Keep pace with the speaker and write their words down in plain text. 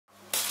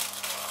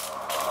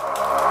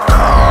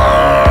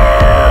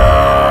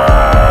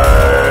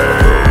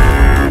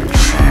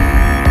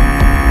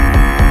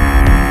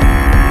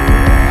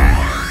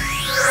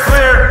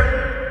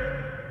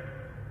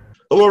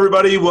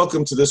everybody.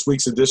 Welcome to this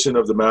week's edition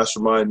of the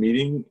Mastermind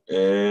Meeting.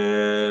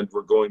 And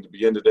we're going to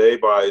begin today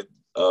by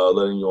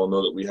letting you all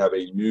know that we have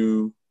a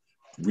new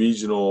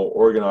regional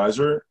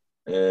organizer,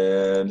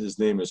 and his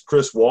name is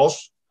Chris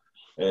Walsh,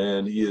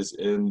 and he is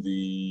in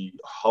the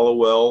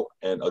Hollowell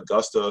and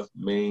Augusta,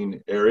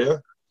 Maine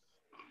area.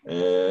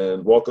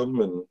 And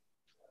welcome, and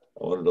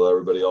I wanted to let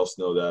everybody else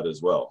know that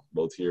as well,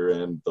 both here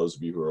and those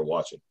of you who are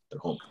watching at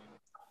home.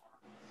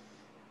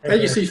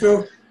 Thank you,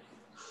 Cecil.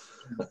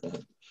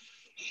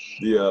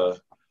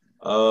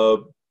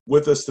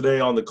 With us today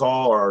on the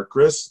call are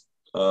Chris,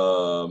 Greg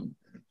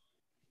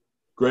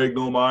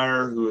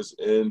Nolmeyer, who is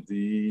in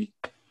the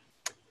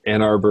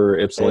Ann Arbor,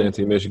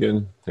 Ypsilanti,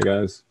 Michigan. Hey,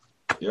 guys.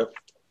 Yep.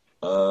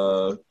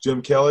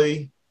 Jim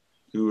Kelly,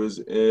 who is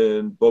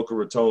in Boca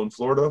Raton,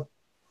 Florida.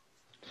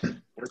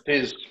 With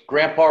his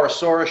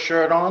Grandpa-osaurus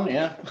shirt on,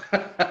 yeah.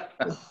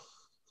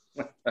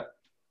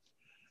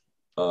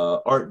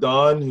 Art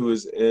Don, who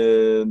is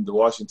in the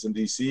Washington,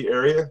 D.C.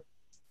 area.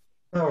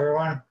 Hello,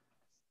 everyone.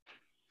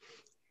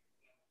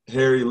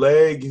 Harry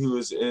Legg, who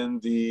is in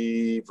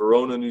the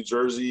Verona, New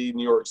Jersey,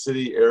 New York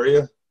City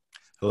area.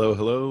 Hello,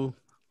 hello.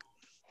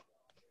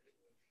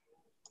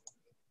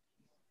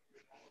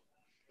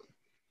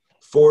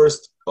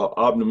 Forrest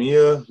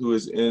Obnamia, who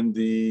is in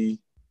the,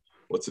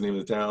 what's the name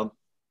of the town?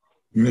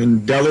 I'm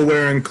in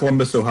Delaware and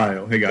Columbus,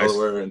 Ohio. Hey, guys.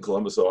 Delaware and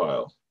Columbus,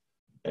 Ohio.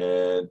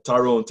 And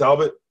Tyrone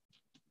Talbot,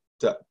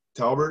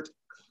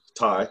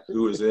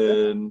 who is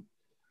in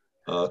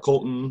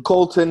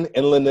Colton,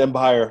 Inland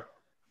Empire,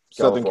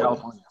 Southern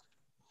California.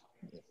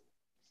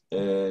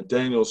 And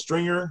Daniel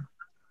Stringer,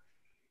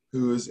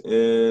 who is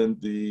in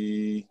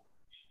the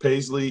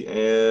Paisley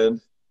and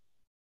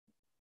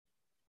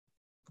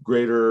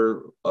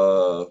greater,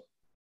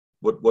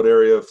 what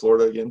area of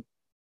Florida again?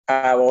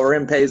 Well, we're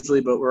in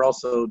Paisley, but we're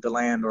also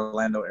DeLand,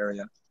 Orlando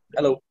area.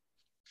 Hello.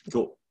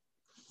 Cool.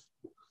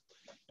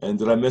 And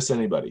did I miss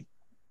anybody?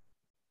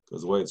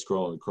 Because the way it's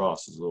scrolling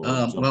across is a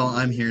little. Well,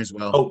 I'm here as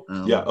well.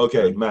 Oh, yeah.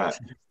 Okay, Matt,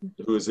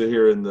 who is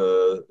here in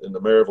the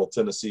Maryville,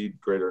 Tennessee,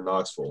 greater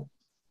Knoxville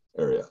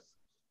area.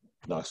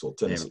 Knoxville,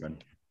 Tennessee. Hey,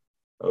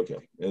 okay.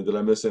 And did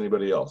I miss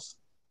anybody else?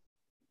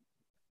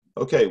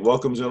 Okay.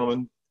 Welcome,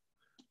 gentlemen.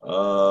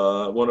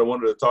 What I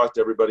wanted to talk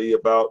to everybody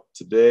about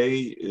today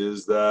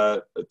is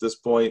that at this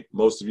point,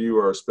 most of you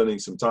are spending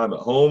some time at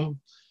home,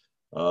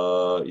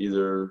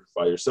 either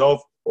by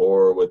yourself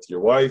or with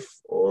your wife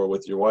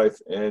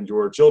and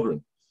your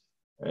children.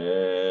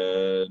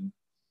 And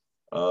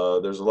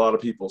there's a lot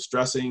of people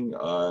stressing.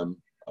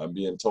 I'm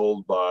being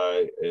told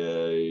by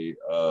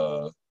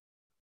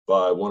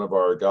one of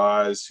our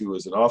guys who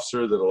is an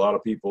officer that a lot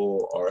of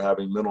people are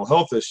having mental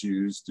health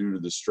issues due to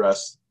the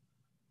stress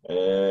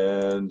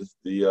and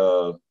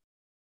the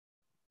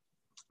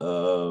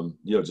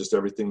just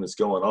everything that's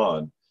going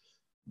on.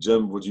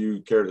 Jim, would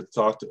you care to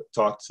talk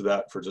to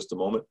that for just a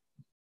moment?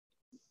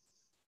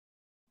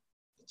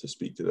 To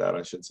speak to that,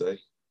 I should say.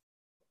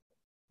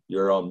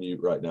 You're on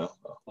mute right now.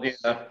 Oh.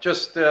 Yeah,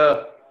 just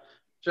that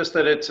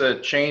it's a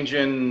change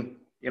in,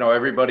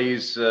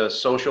 everybody's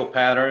social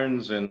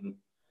patterns and,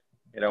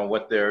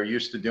 what they're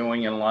used to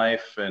doing in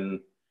life. And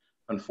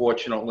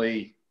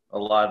unfortunately, a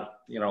lot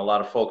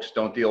of folks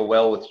don't deal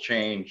well with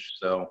change.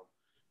 So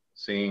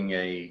seeing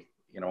a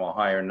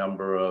higher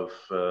number of,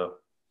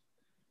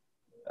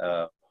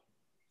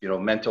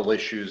 mental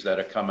issues that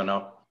are coming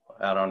up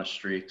out on the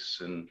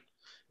streets and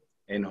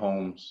in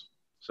homes.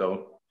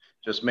 So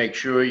just make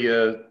sure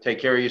you take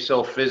care of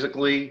yourself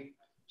physically,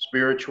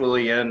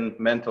 spiritually, and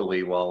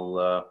mentally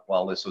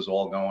while this is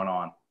all going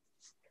on.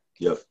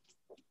 Yep,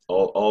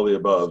 all the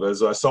above.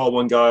 As I saw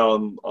one guy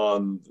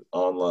on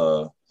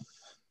the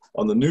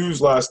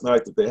news last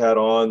night that they had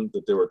on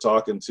that they were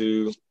talking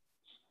to,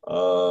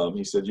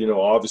 he said,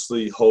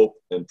 obviously hope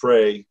and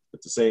pray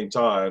at the same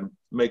time,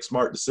 make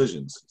smart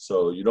decisions.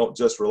 So you don't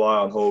just rely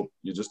on hope,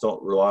 you just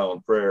don't rely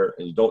on prayer,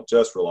 and you don't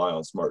just rely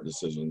on smart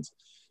decisions.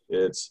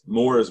 It's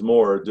more is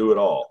more, do it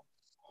all.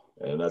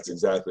 And that's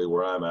exactly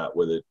where I'm at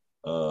with it.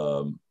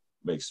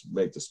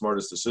 Make the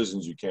smartest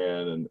decisions you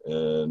can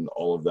and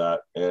all of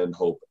that, and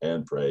hope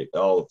and pray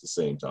all at the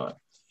same time.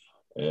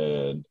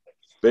 And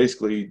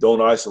basically don't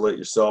isolate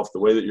yourself. The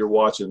way that you're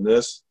watching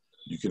this,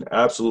 you can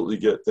absolutely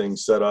get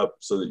things set up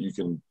so that you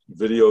can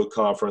video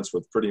conference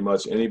with pretty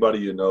much anybody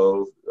you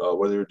know,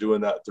 whether you're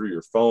doing that through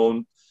your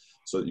phone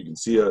so that you can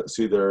see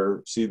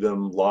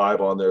them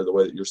live on there the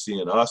way that you're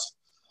seeing us,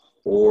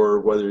 or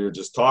whether you're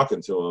just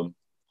talking to them.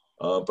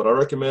 But I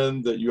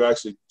recommend that you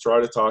actually try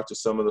to talk to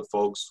some of the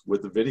folks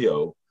with the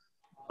video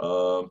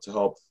to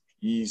help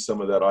ease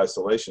some of that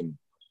isolation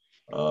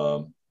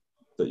that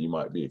you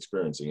might be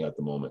experiencing at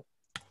the moment.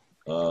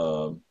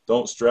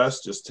 Don't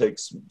stress, just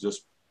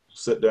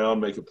sit down,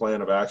 make a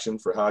plan of action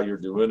for how you're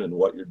doing and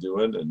what you're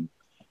doing, and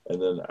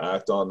then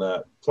act on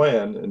that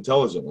plan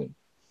intelligently.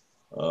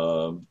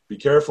 Be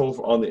careful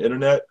on the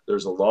internet.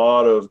 There's a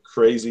lot of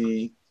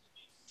crazy,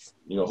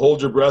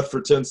 hold your breath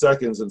for 10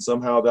 seconds and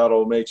somehow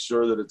that'll make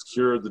sure that it's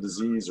cured the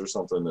disease or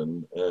something.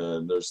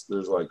 And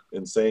there's like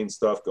insane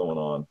stuff going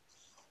on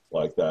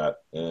like that.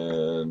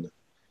 And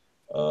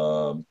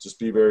Just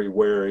be very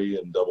wary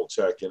and double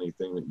check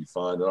anything that you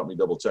find. I don't mean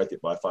double check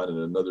it by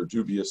finding another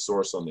dubious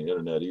source on the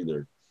internet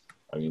either.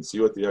 I mean, see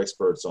what the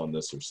experts on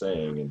this are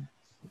saying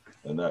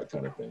and that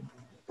kind of thing.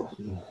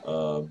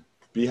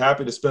 Be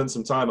happy to spend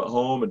some time at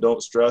home and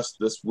don't stress.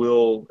 This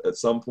will, at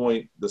some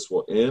point, this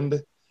will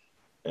end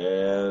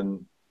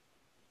and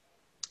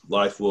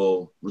life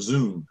will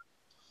resume.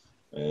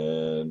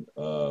 And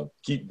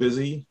keep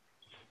busy.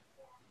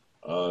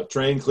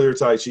 Train Clear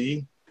Tai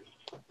Chi.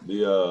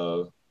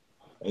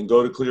 And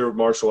go to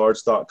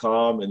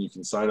clearmartialarts.com and you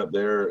can sign up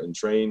there and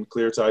train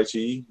Clear Tai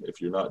Chi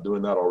if you're not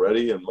doing that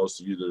already. And most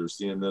of you that are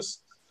seeing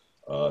this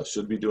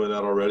should be doing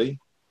that already.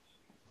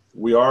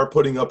 We are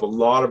putting up a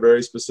lot of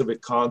very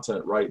specific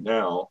content right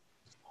now.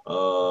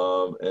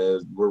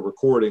 And we're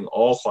recording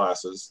all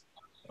classes.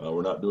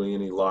 We're not doing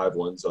any live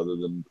ones other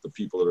than the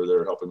people that are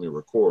there helping me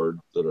record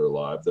that are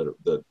live,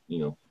 that you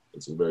know,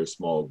 it's a very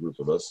small group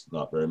of us,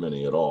 not very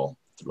many at all,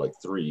 like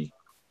 3,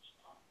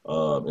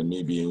 and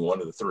me being one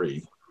of the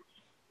 3.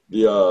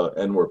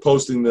 And we're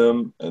posting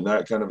them and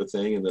that kind of a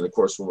thing. And then, of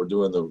course, when we're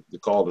doing the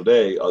call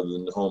today, other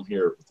than the home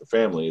here with the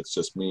family, it's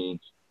just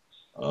me.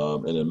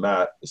 And then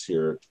Matt is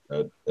here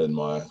in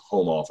my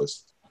home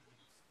office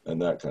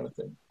and that kind of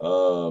thing.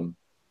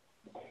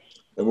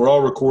 And we're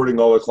all recording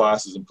all the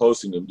classes and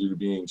posting them due to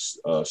being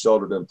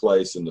sheltered in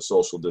place and the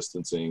social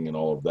distancing and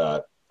all of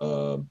that.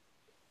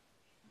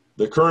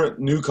 The current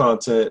new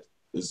content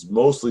is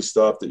mostly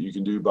stuff that you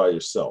can do by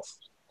yourself.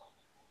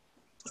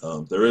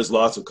 There is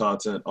lots of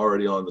content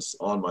already on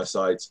my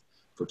sites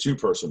for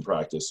 2-person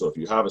practice. So if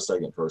you have a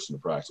second person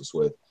to practice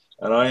with,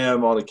 and I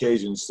am on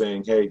occasion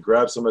saying, hey,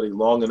 grab somebody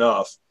long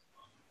enough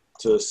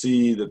to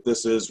see that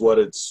this is what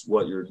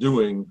you're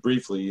doing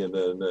briefly, and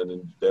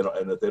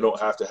that they don't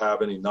have to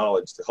have any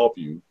knowledge to help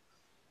you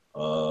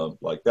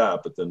like that.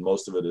 But then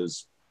most of it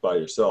is by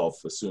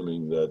yourself,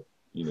 assuming that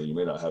you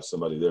may not have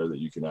somebody there that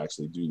you can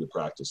actually do the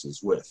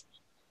practices with.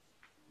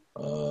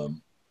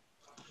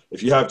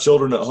 If you have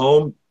children at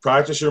home,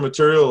 practice your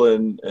material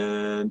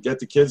and get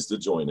the kids to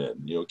join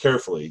in,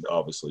 carefully,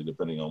 obviously,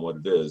 depending on what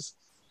it is.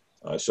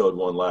 I showed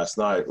one last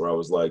night where I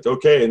was like,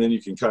 okay, and then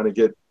you can kind of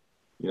get,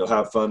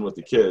 have fun with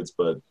the kids,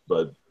 but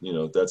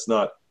that's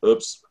not,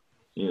 oops,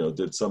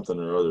 did something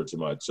or other to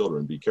my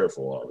children. Be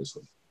careful,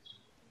 obviously.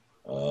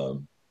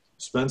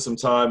 Spend some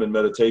time in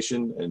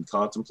meditation and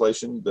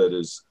contemplation that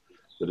is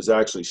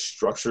actually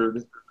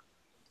structured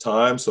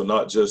time. So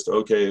not just,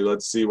 okay,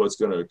 let's see what's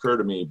going to occur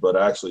to me, but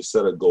actually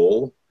set a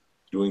goal,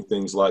 doing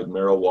things like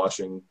marrow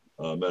washing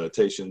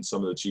meditation,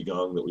 some of the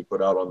Qigong that we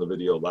put out on the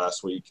video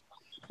last week,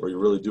 where you're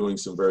really doing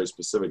some very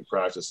specific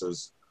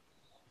practices.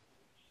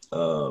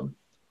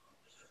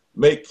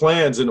 Make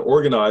plans and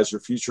organize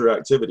your future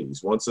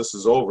activities. Once this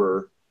is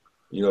over,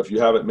 if you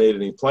haven't made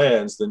any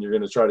plans, then you're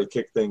going to try to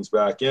kick things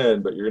back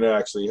in, but you're going to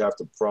actually have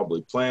to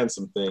probably plan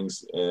some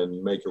things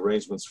and make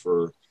arrangements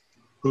for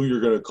who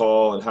you're going to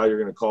call and how you're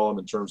going to call them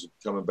in terms of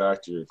coming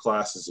back to your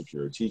classes if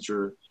you're a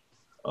teacher,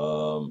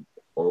 or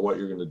what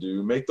you're going to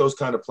do. Make those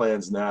kind of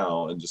plans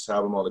now and just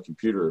have them on a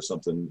computer or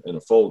something in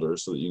a folder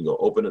so that you can go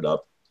open it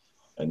up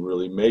and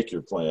really make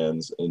your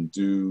plans and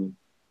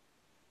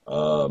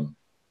have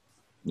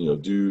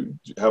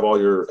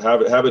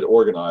it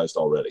organized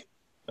already.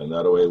 And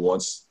that way,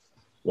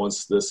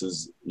 once this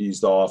is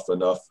eased off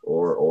enough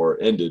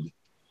or ended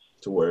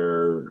to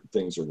where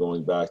things are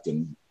going back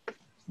and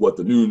what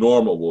the new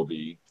normal will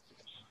be,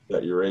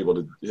 that you're able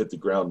to hit the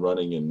ground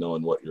running and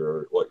knowing what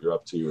you're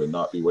up to and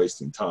not be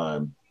wasting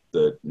time.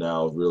 That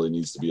now really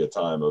needs to be a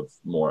time of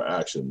more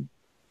action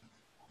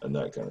and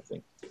that kind of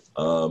thing.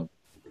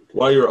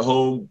 While you're at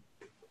home,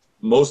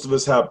 most of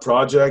us have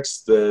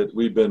projects that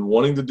we've been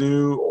wanting to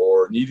do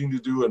or needing to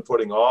do and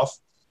putting off.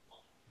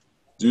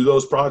 Do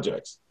those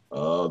projects.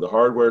 The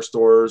hardware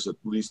stores, at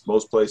least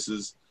most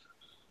places,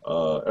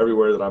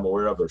 everywhere that I'm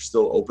aware of, are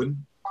still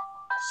open.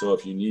 So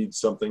if you need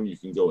something, you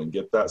can go and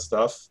get that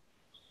stuff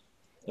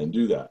and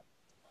do that.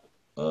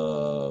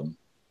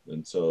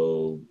 And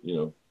so,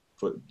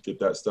 get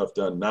that stuff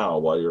done now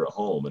while you're at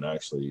home and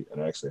actually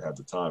have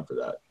the time for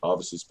that.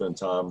 Obviously spend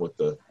time with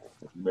if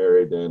you're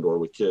married and or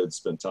with kids,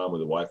 spend time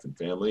with the wife and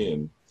family,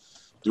 and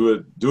do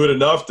it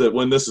enough that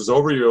when this is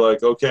over, you're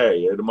like,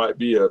 okay, it might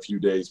be a few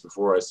days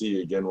before I see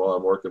you again while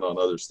I'm working on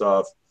other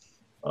stuff.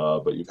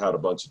 But you've had a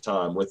bunch of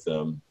time with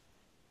them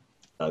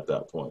at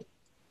that point.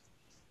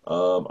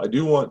 I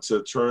do want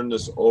to turn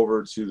this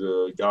over to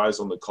the guys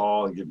on the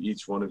call and give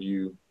each one of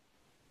you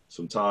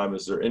some time.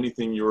 Is there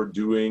anything you're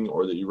doing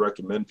or that you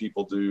recommend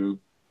people do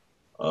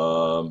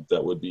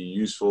that would be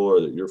useful or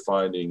that you're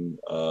finding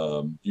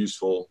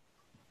useful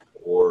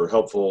or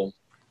helpful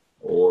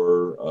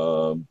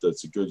or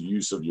that's a good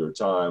use of your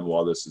time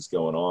while this is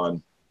going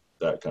on,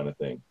 that kind of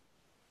thing?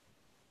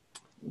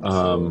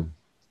 I'm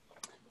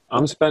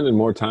spending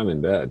more time in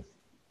bed.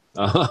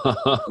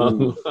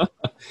 Do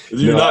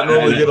you not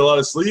normally get a lot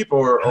of sleep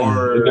or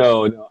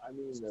No, I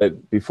mean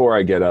that before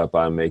I get up,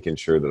 I'm making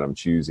sure that I'm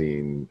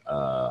choosing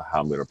how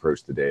I'm going to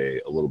approach the day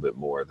a little bit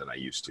more than I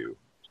used to.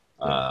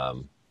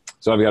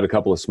 So I've got a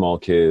couple of small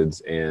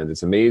kids, and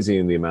it's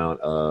amazing the amount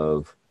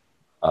of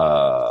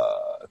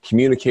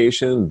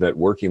communication that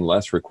working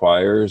less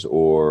requires,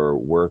 or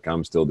work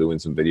I'm still doing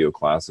some video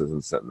classes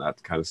and setting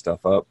that kind of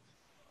stuff up.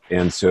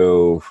 And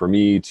so for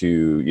me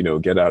to, you know,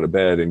 get out of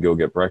bed and go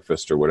get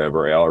breakfast or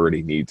whatever, I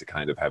already need to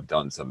kind of have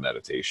done some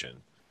meditation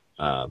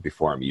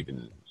before I'm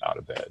even out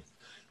of bed.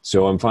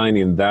 So I'm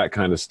finding that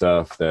kind of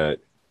stuff, that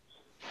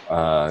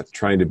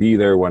trying to be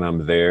there when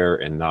I'm there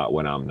and not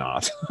when I'm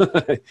not,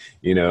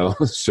 you know?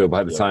 So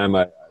by the time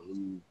I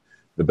leave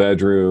the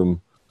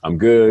bedroom, I'm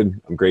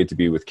good. I'm great to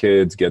be with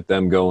kids, get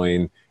them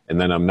going. And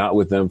then I'm not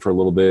with them for a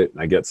little bit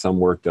and I get some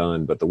work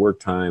done, but the work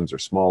times are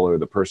smaller.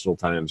 The personal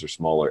times are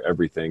smaller.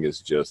 Everything is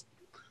just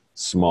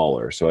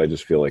smaller. So I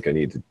just feel like I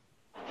need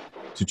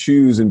to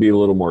choose and be a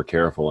little more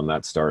careful. And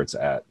that starts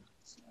at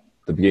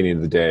the beginning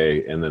of the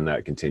day. And then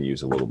that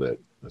continues a little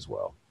bit as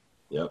well.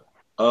 Yep.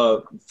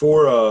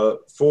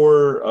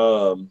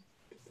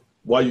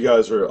 While you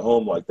guys are at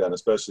home like that,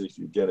 especially if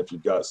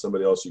you've got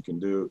somebody else you can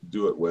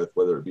do it with,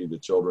 whether it be the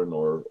children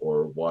or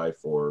wife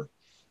or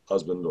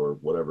husband or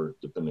whatever,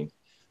 depending.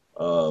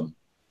 And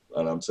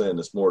I'm saying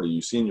this more to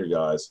you senior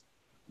guys,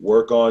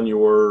 work on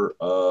your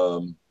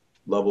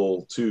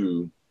level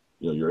 2,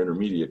 you know, your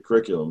intermediate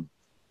curriculum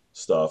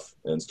stuff,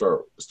 and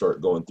start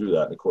going through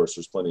that. And of course,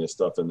 there's plenty of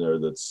stuff in there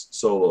that's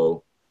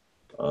solo,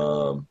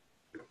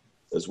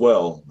 as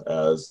well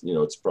as, you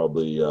know, it's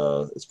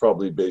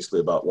probably basically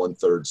about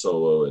 1/3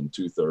 solo and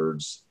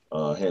 2/3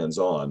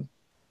 hands-on,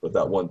 but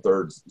that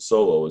 1/3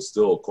 solo is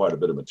still quite a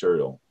bit of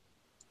material,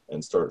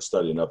 and start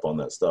studying up on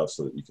that stuff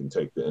so that you can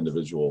take the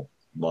individual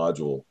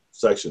module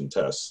section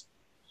tests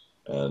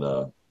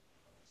and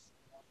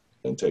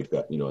take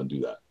that, you know, and do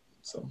that.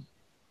 So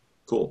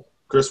cool.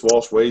 Chris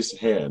Walsh raised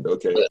hand.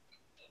 Okay.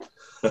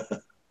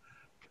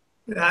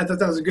 I thought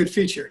that was a good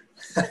feature.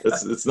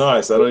 It's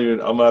nice. I'm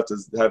gonna have to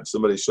have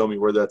somebody show me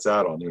where that's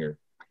at on here.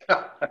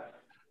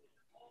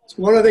 So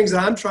one of the things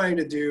that I'm trying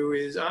to do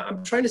is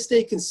I'm trying to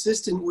stay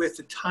consistent with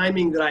the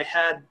timing that I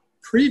had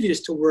previous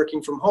to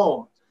working from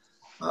home.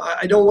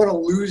 I don't want to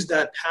lose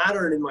that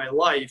pattern in my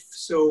life.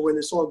 So when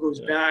this all goes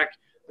back,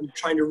 I'm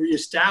trying to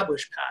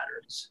reestablish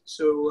patterns.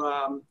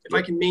 So if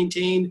I can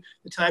maintain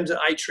the times that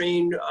I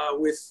train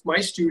with my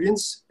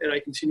students, and I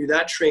continue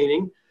that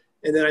training,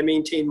 and then I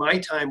maintain my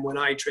time when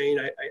I train,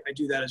 I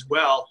do that as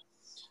well,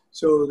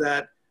 so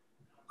that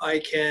I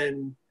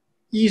can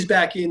ease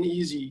back in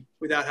easy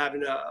without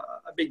having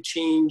a big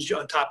change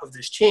on top of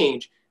this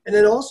change. And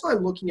then also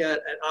I'm looking at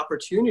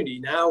opportunity.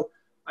 Now,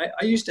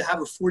 I used to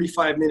have a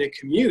 45-minute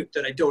commute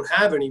that I don't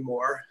have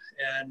anymore.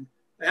 And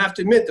I have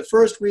to admit, the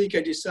first week I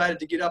decided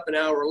to get up an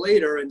hour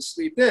later and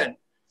sleep in.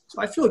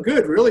 So I feel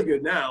good, really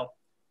good now.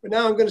 But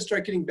now I'm going to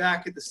start getting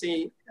back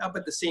up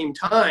at the same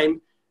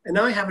time. And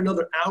now I have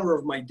another hour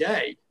of my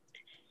day.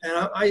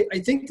 And I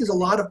think there's a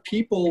lot of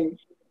people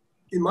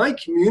in my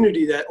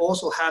community that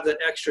also have that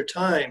extra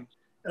time.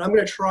 And I'm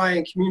going to try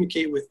and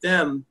communicate with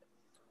them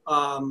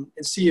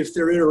and see if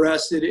they're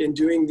interested in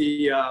doing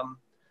the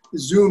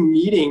Zoom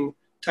meeting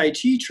Tai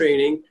Chi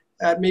training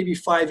at maybe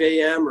 5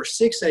 a.m. or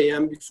 6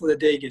 a.m. before the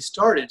day gets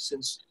started.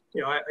 Since,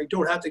 you know, I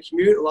don't have to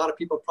commute, a lot of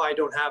people probably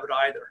don't have it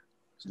either.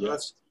 So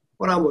that's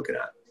what I'm looking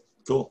at.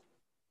 Cool.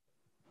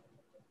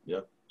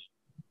 Yeah.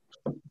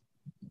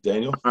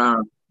 Daniel?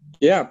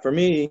 Yeah, for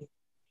me,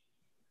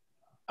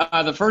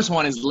 the first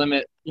one is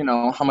limit, you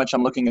know, how much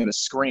I'm looking at a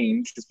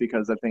screen, just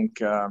because I think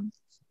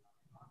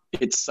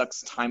it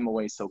sucks time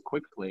away so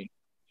quickly.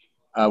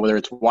 Whether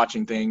it's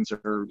watching things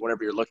or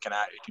whatever you're looking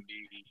at, it can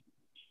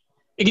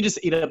just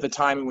eat up the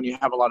time. And when you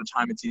have a lot of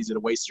time, it's easy to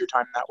waste your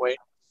time that way.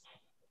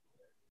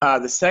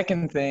 The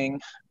second thing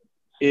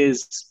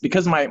is,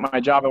 because my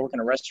job, I work in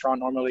a restaurant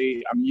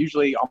normally, I'm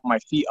usually on my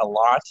feet a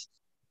lot.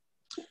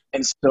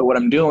 And so what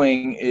I'm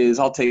doing is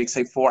I'll take,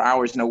 say, 4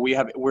 hours. You know,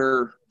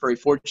 we're very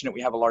fortunate.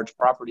 We have a large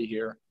property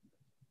here.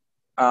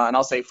 And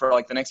I'll say for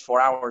like the next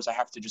 4 hours, I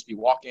have to just be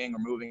walking or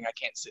moving. I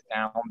can't sit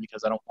down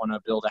because I don't want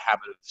to build a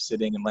habit of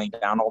sitting and laying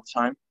down all the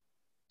time.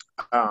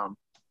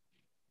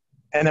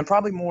 And then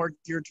probably more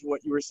geared to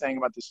what you were saying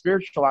about the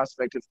spiritual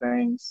aspect of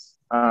things.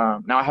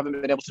 Now I haven't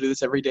been able to do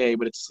this every day,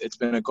 but it's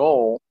been a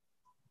goal,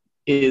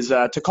 is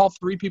to call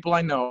 3 people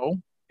I know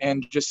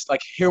and just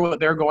like hear what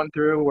they're going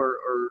through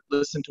or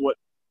listen to what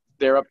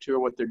they're up to or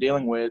what they're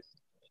dealing with.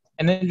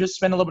 And then just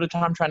spend a little bit of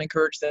time trying to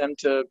encourage them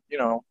to, you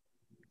know,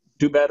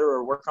 do better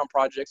or work on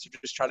projects, or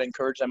just try to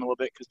encourage them a little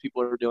bit, because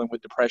people are dealing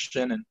with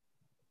depression. And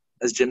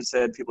as Jim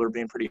said, people are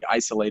being pretty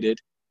isolated.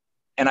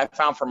 And I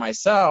found for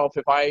myself,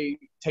 if I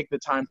take the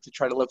time to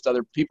try to lift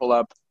other people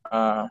up,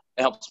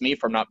 it helps me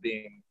from not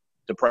being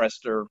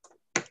depressed or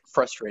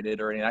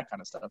frustrated or any of that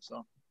kind of stuff.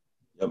 So,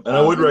 and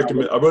I would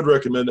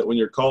recommend that when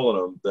you're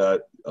calling them,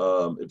 that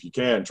if you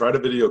can, try to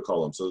video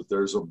call them so that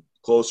there's a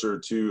closer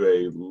to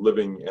a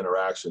living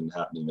interaction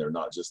happening there,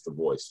 not just the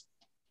voice.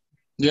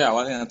 Yeah, well,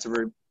 I think that's a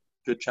very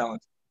good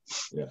challenge.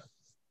 Yeah.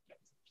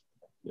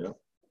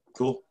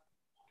 Cool.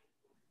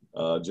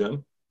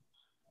 Jim?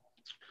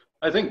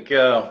 I think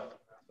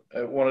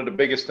one of the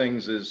biggest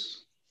things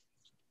is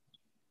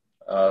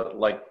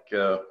like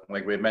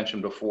we had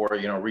mentioned before,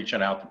 you know,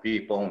 reaching out to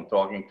people and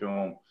talking to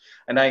them.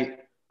 And I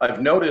I've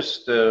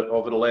noticed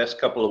over the last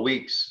couple of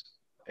weeks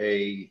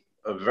a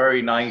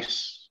very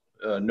nice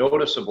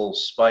noticeable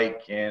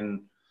spike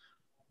in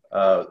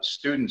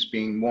students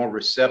being more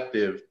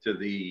receptive to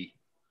the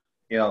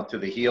to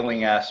the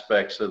healing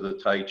aspects of the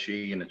Tai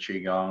Chi and the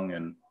Qigong.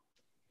 And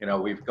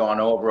we've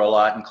gone over a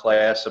lot in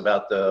class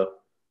about the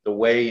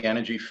Wei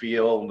energy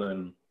field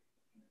and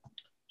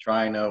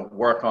trying to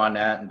work on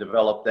that and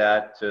develop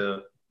that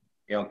to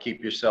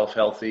keep yourself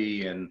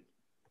healthy. And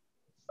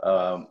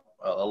a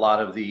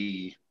lot of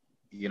the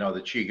the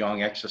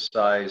Qigong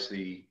exercise,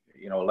 the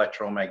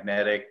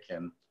electromagnetic,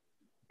 and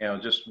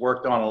just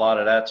worked on a lot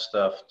of that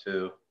stuff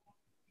to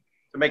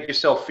make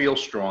yourself feel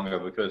stronger,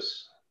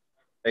 because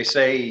they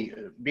say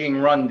being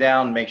run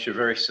down makes you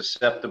very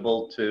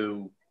susceptible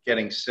to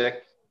getting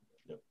sick,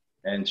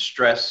 and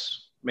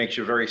stress makes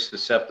you very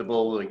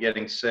susceptible to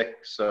getting sick.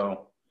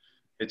 So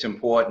it's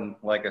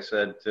important, like I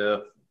said,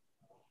 to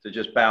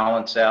just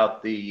balance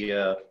out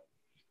the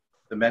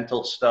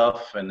mental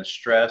stuff and the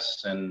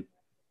stress, and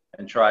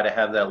try to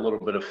have that little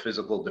bit of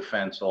physical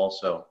defense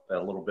also,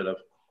 that little bit of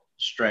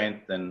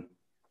strength, and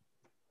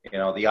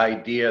the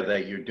idea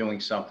that you're doing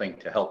something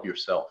to help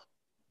yourself.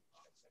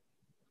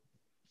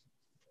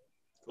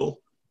 Cool.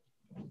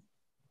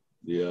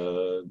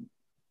 Yeah.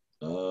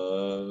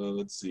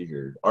 Let's see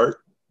here.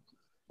 Art?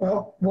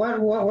 Well,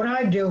 what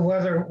I do,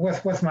 whether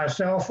with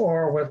myself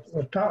or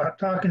with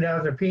talking to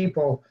other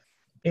people,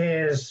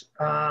 is,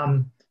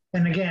 and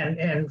again,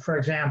 and for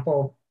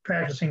example,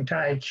 practicing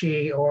Tai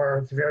Chi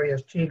or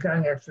various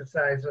Qigong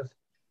exercises,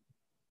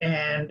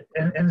 and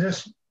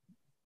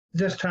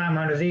this time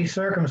under these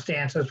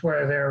circumstances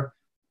where there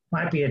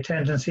might be a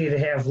tendency to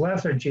have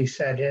lethargy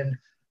set in,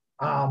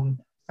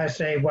 I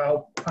say,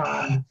 well,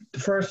 the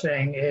first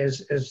thing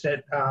is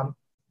that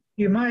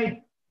you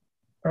might,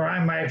 or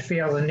I might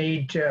feel the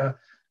need to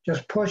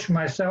just push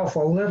myself a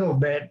little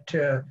bit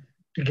to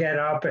get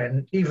up,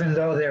 and even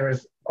though there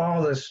is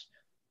all this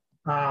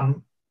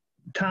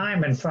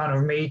time in front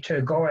of me,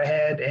 to go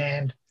ahead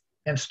and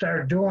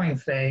start doing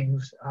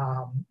things.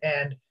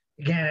 And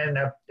again, in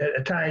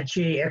a Tai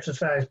Chi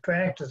exercise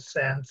practice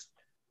sense,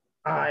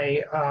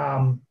 I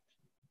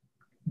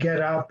get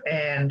up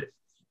and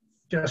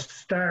just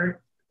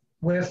start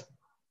with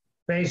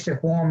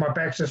basic warm-up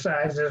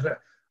exercises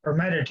or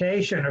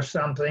meditation or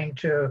something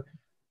to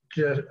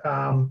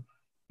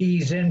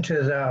ease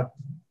into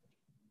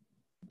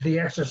the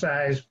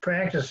exercise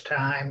practice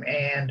time.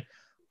 And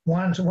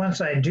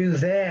once I do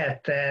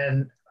that,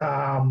 then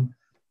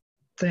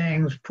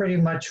things pretty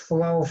much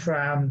flow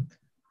from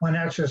one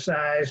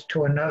exercise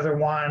to another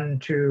one,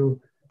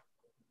 to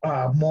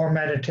more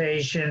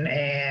meditation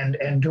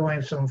and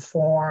doing some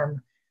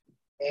form.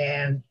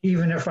 And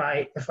even if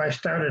I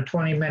start a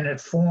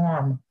 20-minute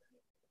form,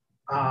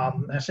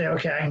 I say,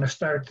 okay, I'm going to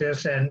start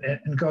this and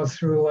go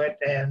through it.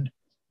 And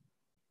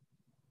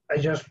I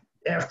just,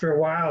 after a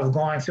while of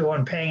going through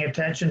and paying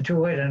attention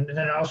to it, and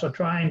then also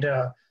trying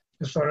to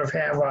sort of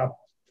have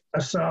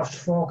a soft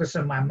focus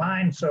in my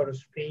mind, so to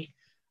speak,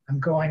 I'm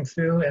going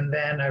through, and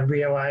then I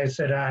realize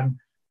that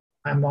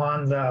I'm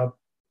on the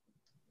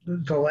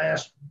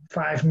last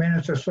 5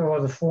 minutes or so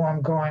of the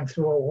form, going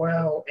through it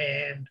well,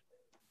 and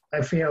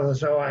I feel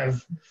as though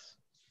I've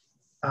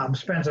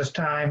spent this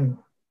time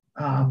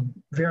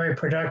very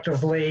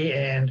productively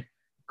and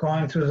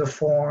going through the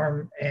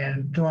form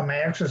and doing my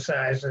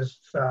exercises.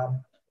 So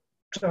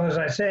as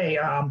I say,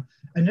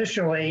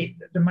 initially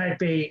there might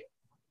be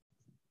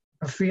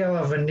a feel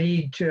of a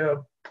need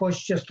to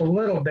push just a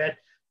little bit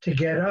to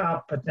get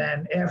up, but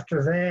then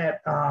after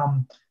that,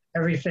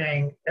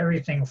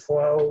 everything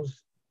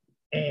flows.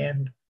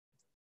 And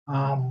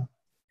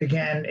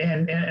again,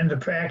 in the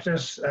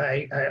practice,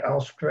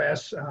 I'll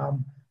stress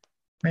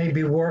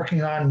maybe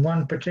working on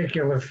one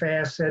particular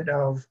facet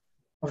of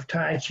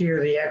Tai Chi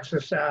or the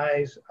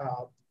exercise.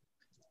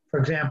 For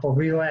example,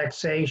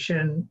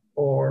 relaxation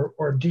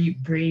or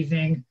deep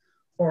breathing,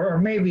 or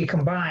maybe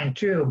combined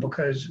too,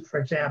 because, for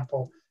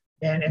example,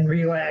 in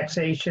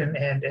relaxation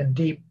and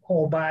deep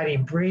whole body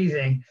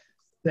breathing,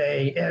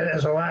 they,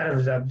 as a lot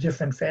of the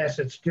different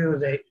facets do,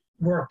 they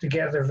work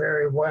together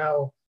very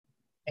well.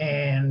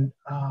 And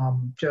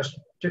just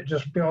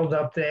build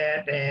up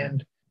that,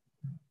 and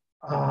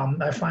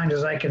I find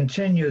as I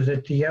continue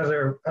that the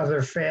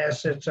other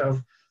facets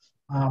of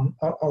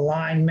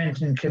alignment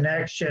and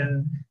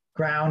connection,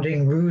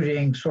 grounding,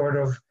 rooting, sort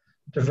of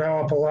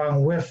develop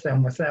along with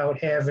them without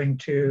having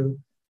to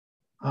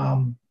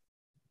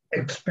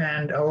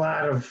expend a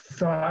lot of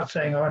thought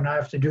saying, oh, now I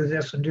have to do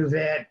this and do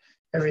that.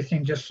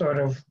 Everything just sort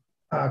of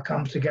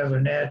comes together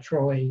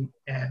naturally.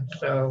 And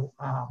so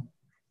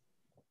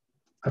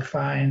I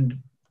find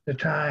the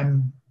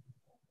time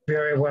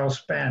very well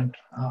spent,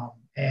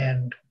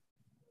 and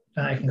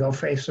then I can go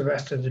face the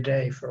rest of the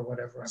day for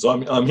whatever. So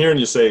I'm hearing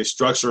you say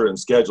structure and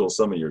schedule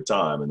some of your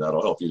time, and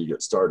that'll help you to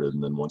get started.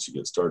 And then once you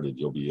get started,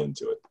 you'll be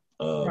into it.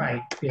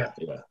 Right, yeah.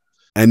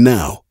 And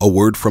now, a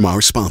word from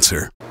our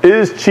sponsor.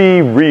 Is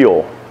Qi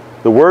real?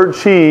 The word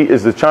Qi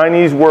is the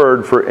Chinese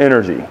word for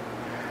energy.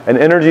 And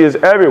energy is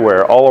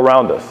everywhere, all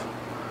around us.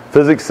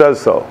 Physics says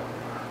so.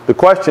 The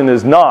question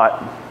is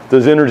not,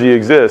 does energy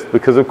exist?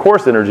 Because of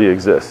course energy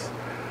exists.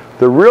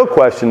 The real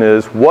question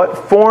is, what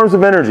forms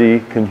of energy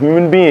can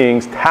human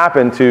beings tap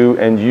into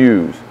and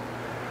use?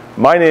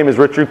 My name is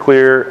Richard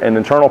Clear, and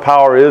internal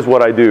power is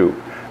what I do.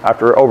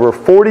 After over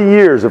 40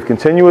 years of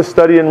continuous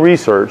study and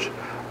research,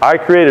 I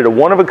created a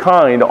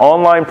one-of-a-kind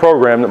online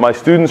program that my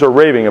students are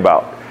raving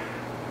about.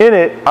 In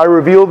it, I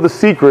revealed the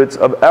secrets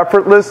of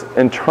effortless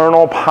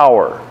internal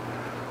power.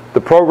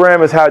 The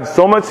program has had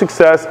so much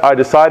success, I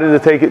decided to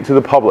take it to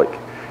the public.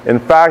 In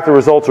fact, the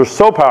results are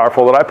so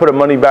powerful that I put a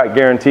money-back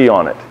guarantee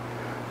on it.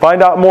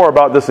 Find out more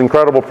about this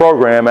incredible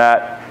program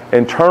at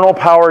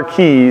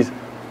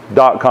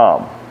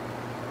internalpowerkeys.com.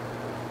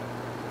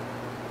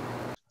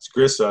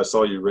 Chris, I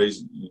saw you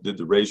did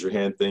the raise your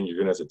hand thing. You're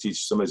gonna have to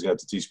teach. Somebody's gonna have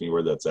to teach me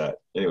where that's at.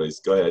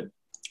 Anyways, go ahead.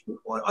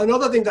 Well,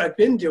 another thing that I've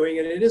been doing,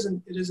 and it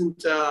isn't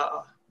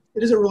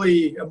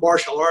really a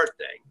martial art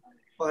thing,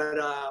 but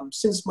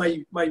since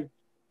my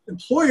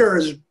employer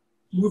has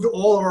moved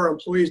all of our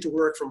employees to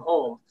work from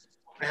home,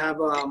 I have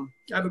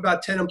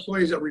about 10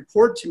 employees that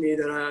report to me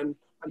that I'm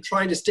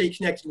trying to stay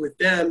connected with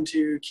them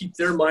to keep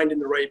their mind in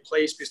the right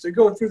place because they're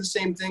going through the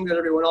same thing that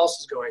everyone else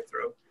is going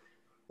through,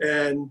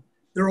 and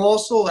they're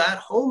also at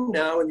home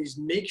now in these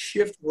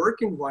makeshift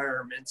work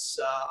environments.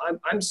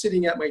 I'm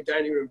sitting at my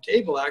dining room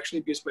table actually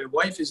because my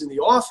wife is in the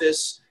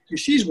office because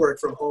she's worked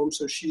from home,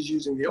 so she's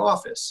using the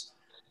office.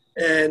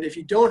 And if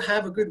you don't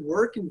have a good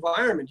work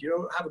environment, you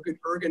don't have a good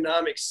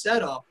ergonomic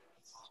setup,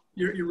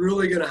 you're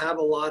really going to have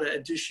a lot of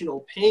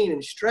additional pain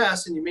and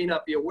stress, and you may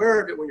not be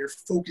aware of it when you're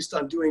focused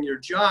on doing your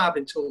job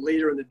until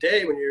later in the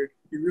day when you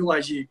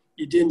realize you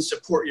didn't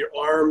support your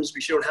arms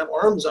because you don't have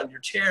arms on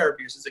your chair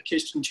because it's a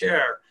kitchen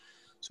chair.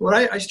 So what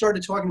I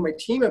started talking to my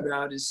team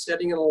about is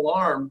setting an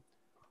alarm,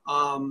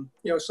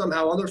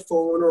 somehow on their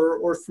phone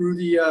or through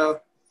the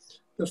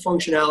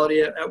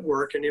functionality at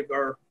work, any of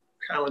our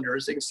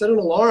calendars. They can set an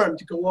alarm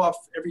to go off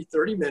every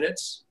 30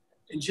 minutes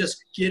and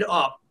just get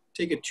up,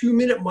 take a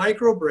 2-minute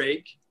micro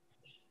break,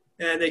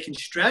 and they can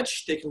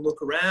stretch, they can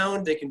look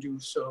around, they can do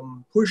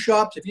some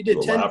push-ups. If you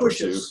did 10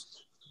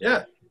 push-ups,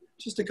 yeah,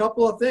 just a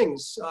couple of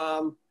things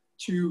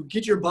to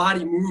get your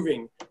body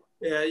moving.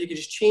 You can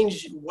just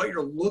change what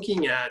you're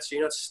looking at so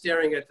you're not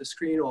staring at the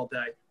screen all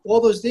day. All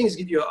those things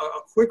give you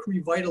a quick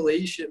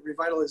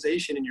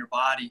revitalization in your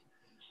body.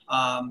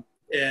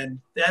 And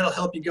that'll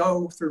help you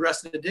go through the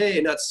rest of the day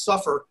and not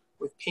suffer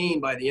with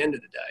pain by the end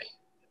of the day.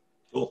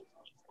 Cool.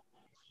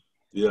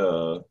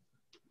 Yeah.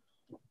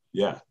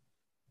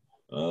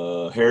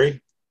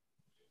 Harry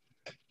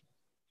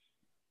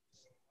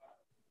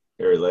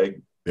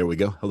Legg. There we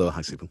go. Hello.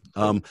 Hi, Stephen.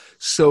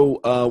 So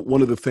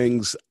one of the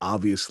things,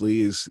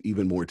 obviously, is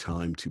even more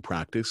time to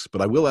practice.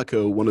 But I will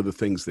echo one of the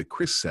things that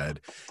Chris said,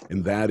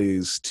 and that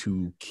is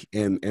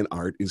and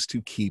art is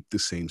to keep the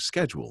same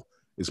schedule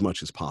as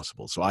much as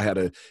possible. So I had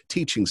a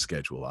teaching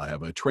schedule. I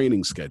have a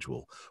training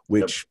schedule,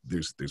 which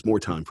there's more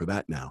time for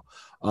that now.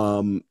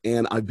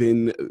 And I've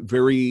been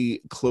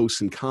very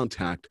close in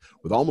contact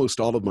with almost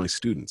all of my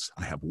students.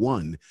 I have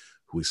one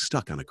who is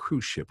stuck on a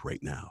cruise ship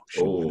right now.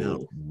 She went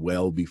out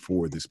well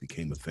before this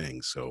became a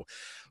thing, so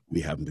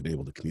we haven't been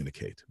able to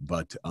communicate.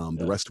 But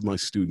the rest of my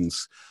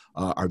students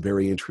are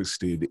very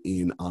interested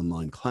in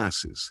online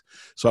classes.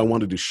 So I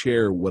wanted to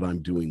share what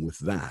I'm doing with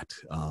that.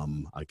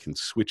 I can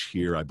switch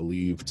here, I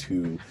believe,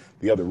 to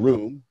the other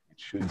room. It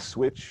should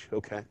switch,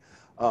 okay.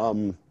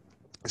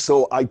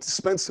 So I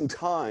spent some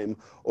time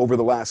over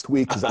the last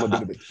week, because I'm a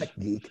bit of a tech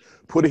geek,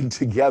 putting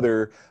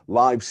together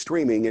live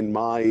streaming in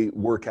my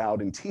workout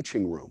and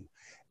teaching room.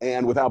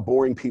 And without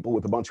boring people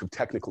with a bunch of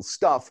technical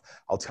stuff,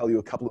 I'll tell you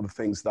a couple of the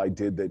things that I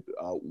did that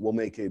will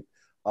make it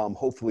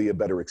hopefully a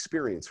better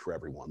experience for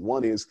everyone.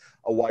 One is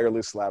a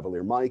wireless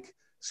lavalier mic,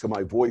 so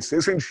my voice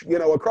isn't,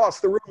 across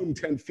the room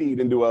 10 feet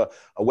into a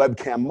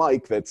webcam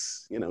mic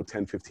that's,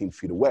 10, 15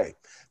 feet away.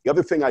 The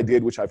other thing I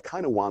did, which I've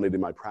kind of wanted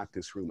in my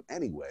practice room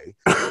anyway,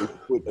 is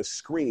put a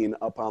screen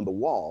up on the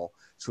wall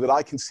so that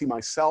I can see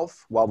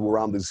myself while we're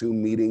on the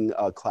Zoom meeting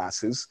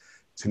classes,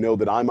 to know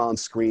that I'm on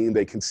screen,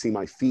 they can see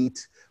my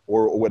feet,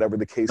 or whatever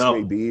the case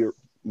may be, or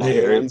my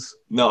hands.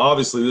 Now,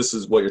 obviously, this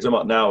is what you're talking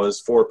about now is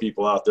 4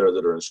 people out there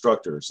that are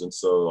instructors. And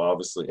so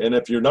obviously, and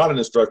if you're not an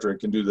instructor and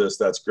can do this,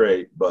 that's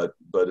great. But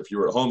if you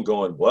were at home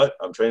going, what?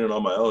 I'm training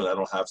on my own. I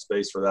don't have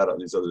space for that on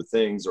these other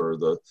things or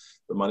the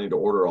money to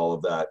order all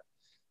of that.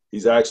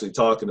 He's actually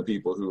talking to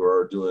people who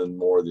are doing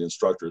more of the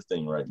instructor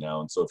thing right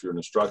now. And so if you're an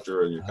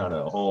instructor and you're kind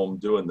of at home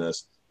doing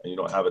this and you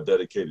don't have a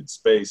dedicated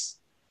space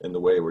in the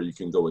way where you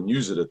can go and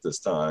use it at this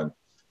time,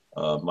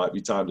 might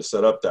be time to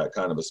set up that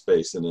kind of a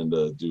space and then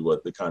to do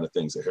the kind of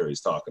things that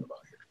Harry's talking about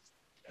here.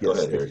 Go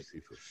ahead, Harry.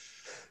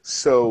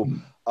 So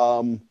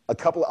I'll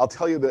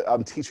tell you that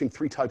I'm teaching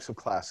 3 types of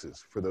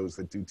classes for those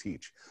that do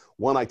teach.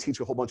 One, I teach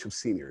a whole bunch of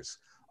seniors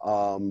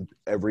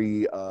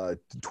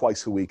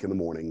twice a week in the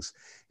mornings.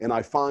 And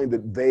I find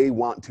that they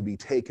want to be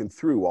taken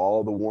through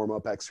all the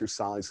warm-up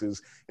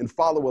exercises and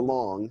follow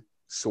along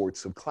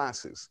sorts of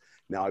classes.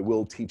 Now, I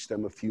will teach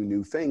them a few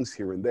new things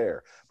here and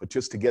there, but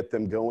just to get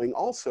them going,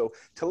 also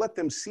to let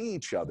them see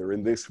each other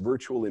in this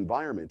virtual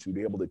environment and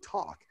be able to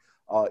talk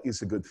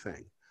is a good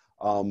thing.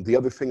 The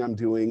other thing I'm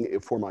doing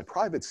for my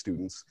private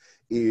students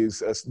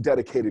is a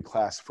dedicated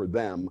class for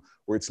them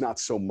where it's not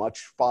so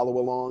much follow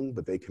along,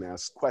 but they can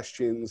ask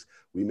questions.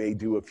 We may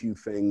do a few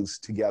things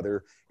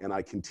together and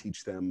I can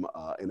teach them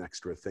an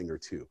extra thing or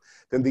two.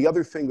 Then the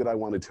other thing that I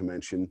wanted to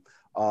mention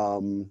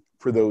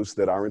for those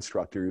that are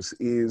instructors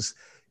is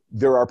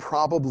there are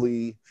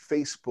probably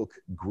Facebook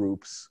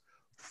groups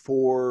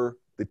for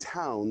the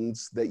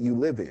towns that you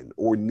live in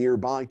or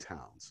nearby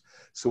towns.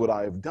 So what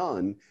I have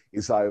done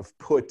is I've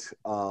put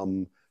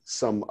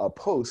some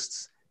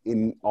posts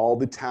in all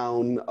the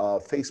town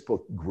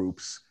Facebook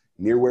groups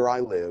near where I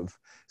live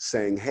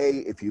saying, hey,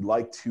 if you'd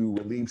like to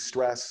relieve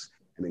stress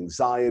and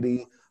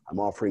anxiety, I'm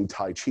offering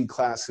Tai Chi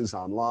classes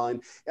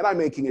online, and I'm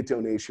making it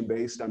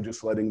donation-based. I'm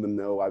just letting them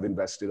know I've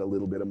invested a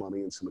little bit of money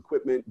in some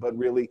equipment, but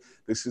really,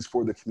 this is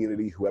for the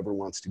community, whoever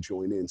wants to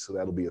join in, so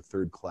that'll be a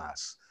third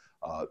class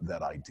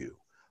that I do.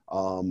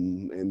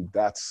 And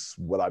that's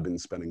what I've been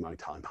spending my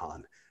time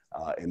on,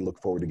 and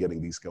look forward to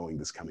getting these going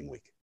this coming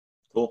week.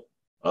 Cool.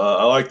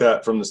 I like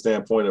that from the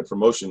standpoint of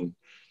promotion,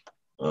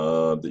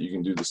 that you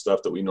can do the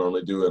stuff that we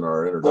normally do in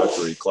our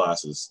introductory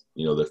classes,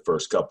 you know, the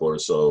first couple or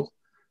so,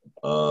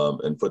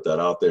 and put that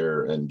out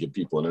there and give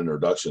people an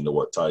introduction to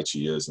what Tai Chi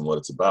is and what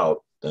it's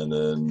about. And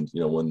then,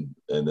 you know,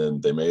 and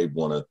then they may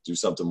want to do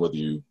something with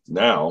you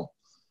now.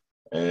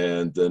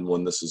 And then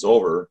when this is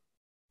over,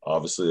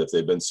 obviously, if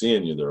they've been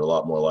seeing you, they're a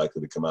lot more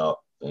likely to come out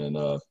and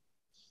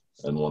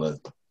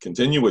want to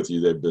continue with you.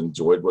 They've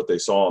enjoyed what they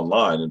saw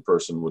online. In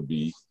person would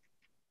be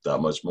that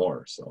much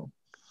more. So,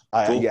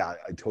 cool. Yeah,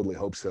 I totally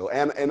hope so.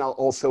 And I'll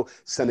also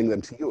sending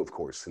them to you, of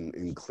course,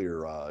 in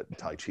clear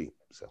Tai Chi.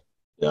 So.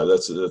 Yeah,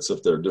 that's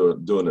if they're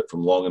doing it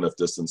from long enough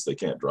distance, they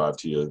can't drive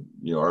to you.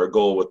 You know, our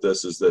goal with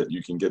this is that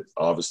you can get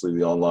obviously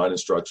the online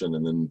instruction,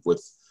 and then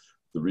with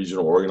the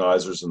regional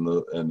organizers and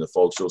the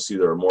folks, you'll see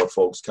there are more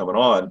folks coming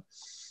on.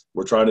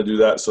 We're trying to do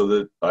that so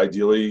that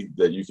ideally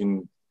that you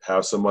can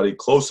have somebody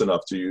close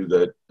enough to you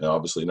that,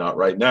 obviously not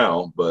right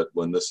now, but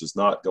when this is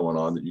not going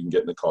on, that you can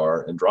get in the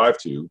car and drive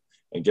to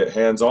and get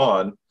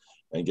hands-on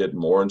and get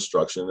more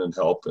instruction and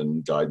help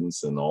and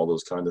guidance and all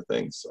those kind of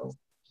things. So,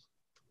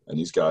 and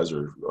these guys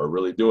are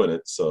really doing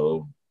it.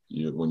 So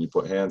when you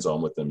put hands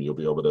on with them, you'll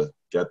be able to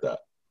get that.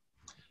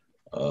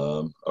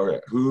 All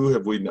right, who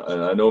have we, and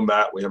I know,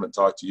 Matt, we haven't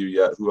talked to you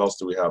yet. Who else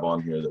do we have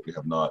on here that we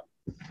have not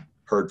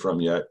heard from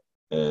yet?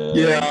 And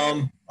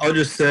yeah, I'll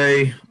just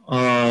say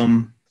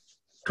a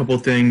couple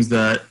of things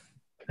that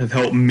have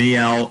helped me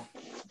out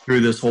through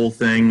this whole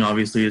thing.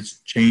 Obviously, it's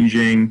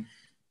changing.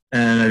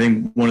 And I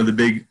think one of the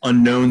big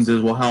unknowns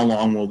is, well, how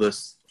long will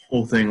this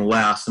whole thing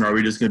last? And are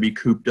we just going to be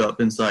cooped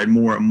up inside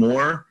more and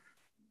more?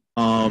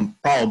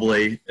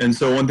 Probably. And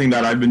so one thing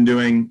that I've been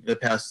doing the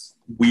past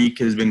week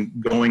has been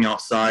going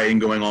outside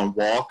and going on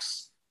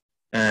walks.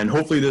 And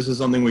hopefully this is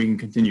something we can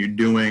continue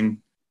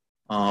doing.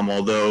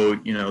 Although,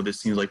 you know,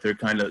 this seems like they're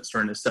kind of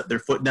starting to set their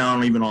foot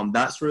down even on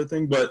that sort of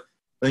thing. But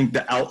I think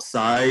the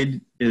outside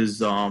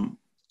is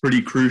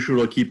pretty crucial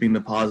to keeping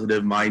the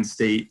positive mind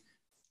state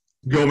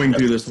going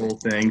through this whole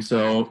thing.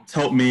 So it's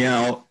helped me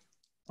out.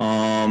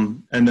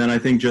 And then I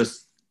think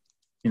just,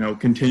 you know,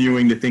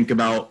 continuing to think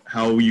about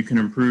how you can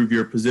improve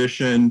your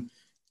position,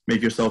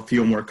 make yourself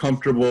feel more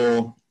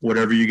comfortable,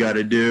 whatever you got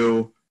to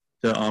do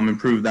to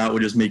improve that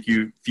would just make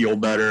you feel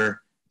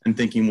better and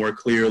thinking more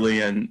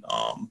clearly and,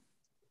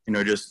 you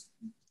know, just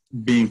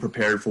being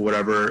prepared for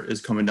whatever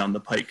is coming down the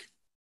pike.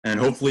 And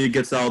hopefully it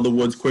gets out of the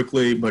woods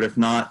quickly, but if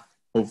not,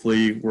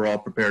 hopefully we're all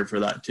prepared for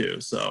that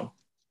too. So,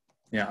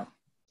 yeah.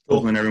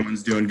 Cool. When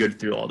everyone's doing good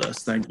through all this.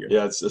 Thank you.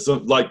 Yeah, it's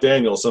like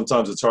Daniel.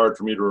 Sometimes it's hard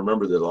for me to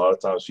remember that a lot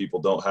of times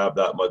people don't have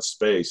that much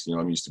space. You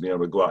know, I'm used to being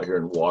able to go out here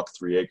and walk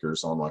 3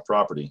 acres on my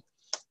property,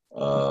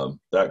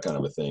 that kind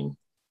of a thing.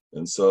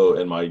 And so,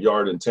 and my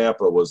yard in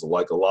Tampa was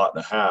like a lot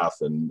and a half,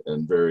 and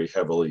very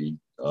heavily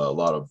a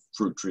lot of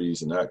fruit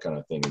trees and that kind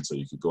of thing. And so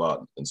you could go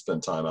out and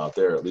spend time out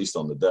there, at least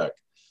on the deck,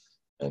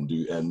 and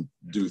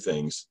do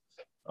things.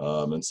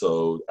 And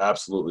so,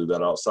 absolutely,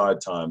 that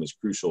outside time is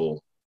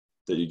crucial.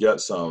 That you get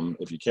some,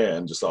 if you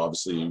can, just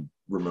obviously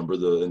remember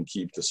and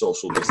keep the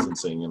social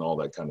distancing and all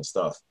that kind of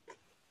stuff.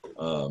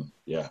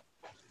 Yeah.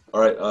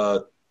 All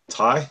right,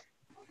 Tai?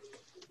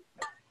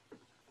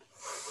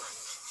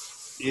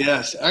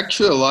 Yes,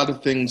 actually a lot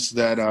of things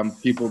that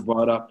people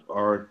brought up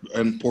are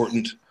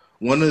important.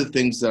 One of the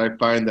things that I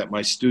find that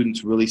my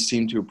students really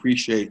seem to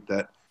appreciate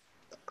that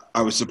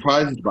I was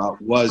surprised about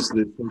was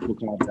the social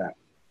contact.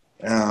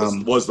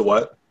 Was the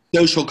what?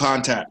 Social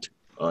contact.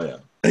 Oh, yeah.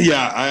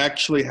 Yeah, I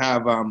actually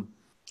have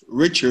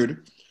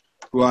Richard,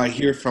 who I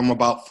hear from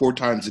about 4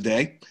 times a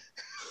day.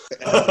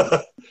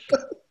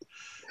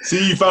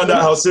 See, you found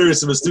out how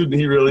serious of a student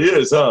he really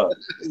is, huh?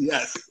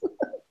 Yes.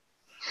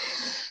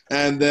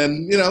 And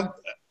then, you know,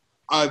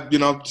 I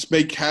just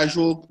make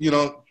casual,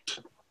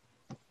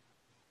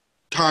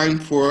 time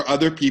for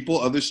other people,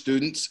 other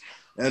students.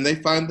 and they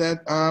find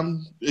that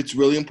it's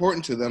really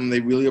important to them. They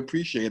really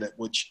appreciate it,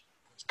 which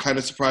kind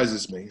of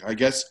surprises me. I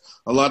guess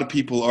a lot of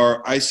people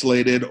are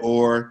isolated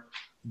or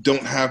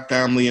don't have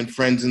family and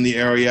friends in the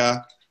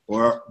area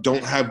or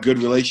don't have good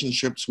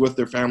relationships with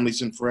their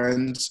families and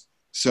friends.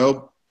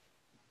 So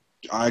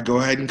I go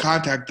ahead and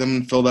contact them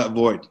and fill that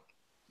void.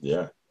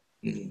 Yeah.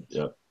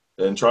 Yeah.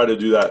 And try to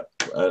do that.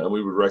 And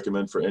we would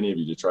recommend for any of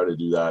you to try to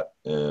do that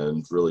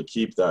and really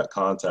keep that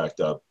contact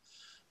up.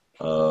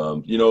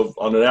 You know,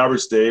 on an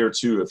average day or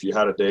two, if you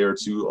had a day or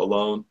two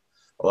alone,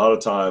 a lot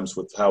of times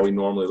with how we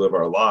normally live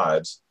our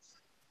lives,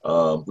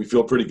 we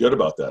feel pretty good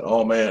about that.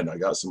 Oh man, I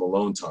got some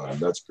alone time.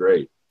 That's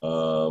great.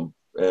 And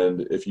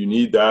if you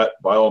need that,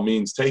 by all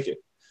means, take it.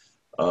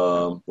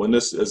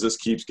 As this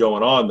keeps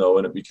going on though,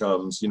 and it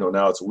becomes, you know,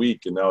 now it's a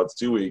week and now it's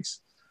 2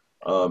 weeks,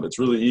 it's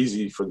really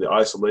easy for the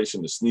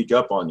isolation to sneak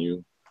up on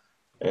you,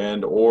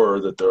 and or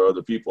that there are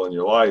other people in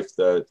your life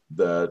that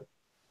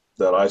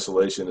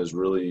isolation is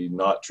really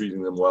not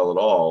treating them well at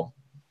all.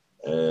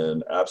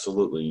 And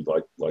absolutely,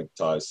 like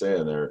Ty's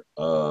saying there,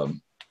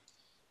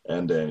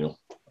 and Daniel,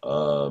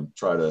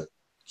 try to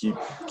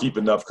keep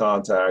enough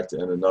contact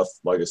and enough,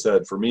 like I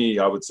said, for me,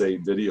 I would say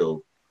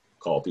video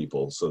call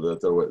people so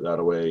that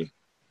that way,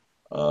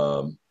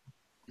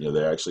 you know,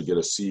 they actually get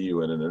to see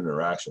you in an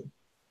interaction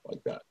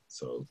like that.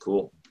 So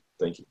cool.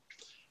 Thank you.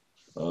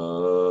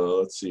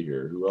 Let's see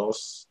here. Who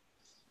else?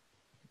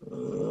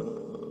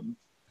 Who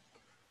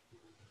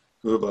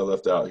have I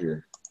left out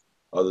here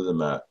other than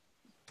Matt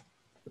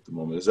at the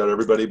moment? Is that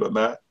everybody but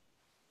Matt?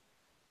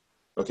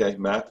 Okay,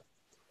 Matt,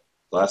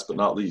 last but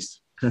not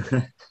least.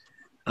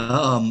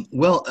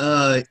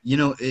 Well, you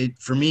know,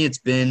 for me, it's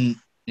been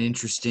an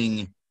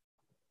interesting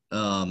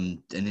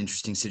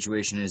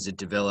situation as it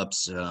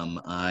develops.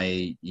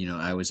 I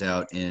was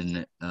out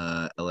in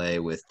LA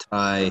with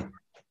Tai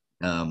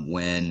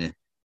when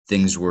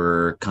things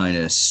were kind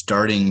of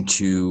starting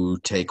to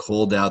take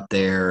hold out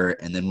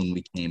there. And then when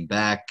we came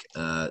back,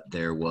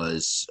 there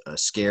was a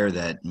scare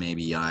that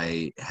maybe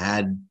I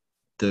had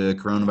the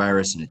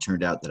coronavirus, and it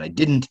turned out that I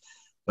didn't,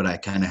 but I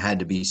kind of had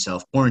to be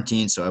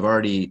self-quarantined. So I've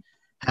already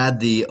had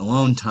the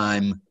alone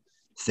time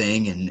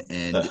thing and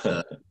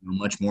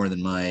much more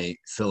than my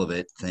fill of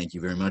it. Thank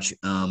you very much.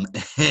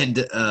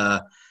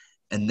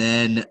 And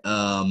then,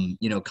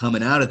 you know,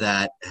 coming out of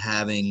that,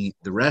 having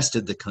the rest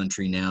of the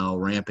country now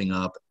ramping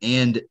up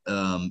and,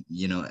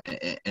 you know,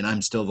 and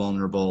I'm still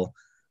vulnerable,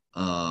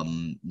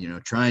 you know,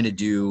 trying to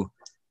do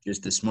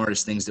just the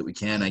smartest things that we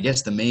can. I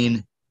guess the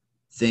main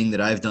thing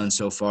that I've done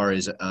so far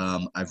is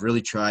I've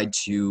really tried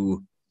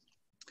to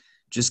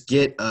just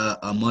get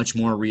a much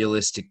more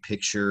realistic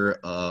picture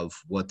of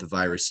what the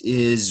virus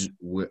is,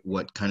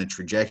 what kind of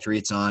trajectory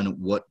it's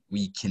on, what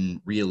we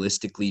can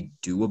realistically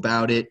do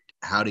about it,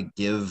 how to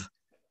give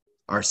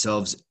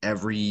ourselves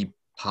every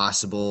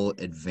possible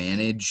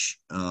advantage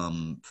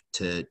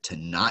to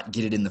not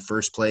get it in the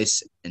first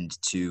place,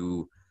 and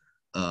to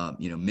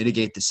you know,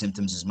 mitigate the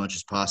symptoms as much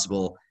as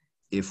possible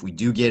if we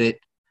do get it.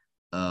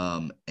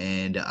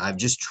 And I've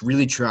just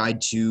really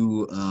tried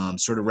to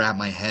sort of wrap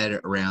my head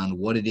around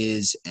what it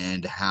is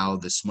and how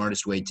the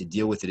smartest way to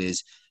deal with it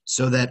is,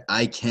 so that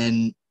I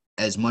can,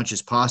 as much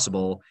as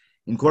possible,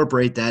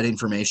 incorporate that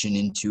information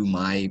into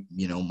my,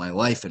 you know, my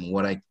life and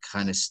what I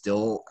kind of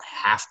still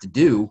have to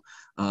do.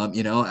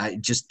 You know, I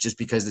just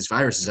because this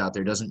virus is out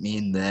there doesn't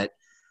mean that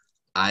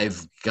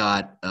I've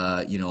got,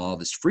 you know, all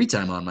this free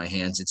time on my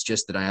hands. It's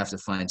just that I have to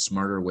find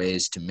smarter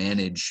ways to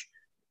manage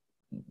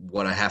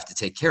what I have to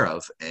take care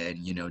of, and,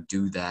 you know,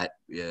 do that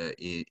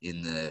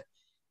in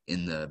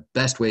the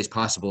best ways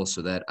possible,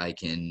 so that I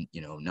can,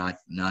 you know,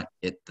 not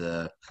get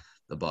the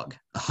bug.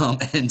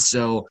 And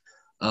so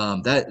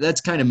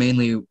that's kind of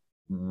mainly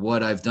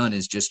what I've done,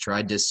 is just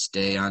tried to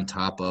stay on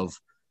top of,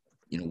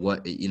 you know,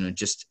 what, you know,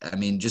 just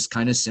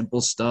kind of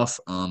simple stuff,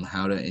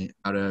 how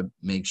to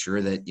make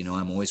sure that, you know,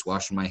 I'm always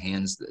washing my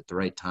hands at the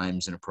right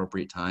times and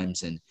appropriate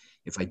times. And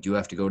if I do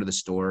have to go to the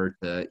store,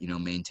 to, you know,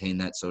 maintain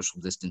that social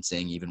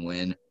distancing, even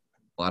when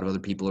a lot of other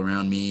people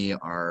around me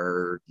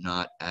are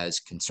not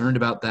as concerned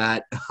about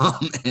that,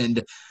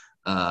 and,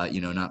 you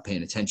know, not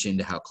paying attention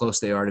to how close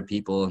they are to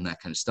people and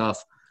that kind of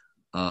stuff.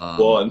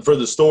 Well, and for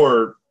the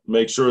store,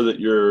 make sure that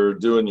you're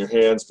doing your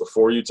hands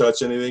before you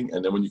touch anything,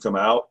 and then when you come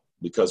out,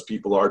 because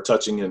people are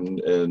touching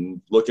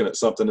and looking at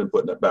something and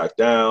putting it back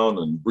down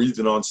and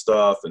breathing on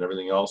stuff and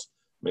everything else,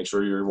 make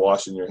sure you're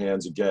washing your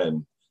hands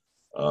again,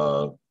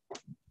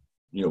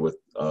 you know, with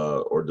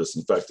or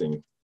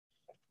disinfecting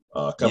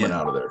coming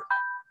out of there.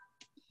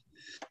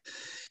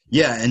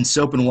 Yeah, and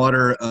soap and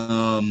water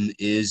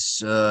is,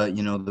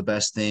 you know, the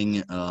best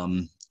thing.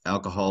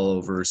 Alcohol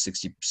over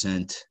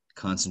 60%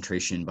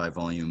 concentration by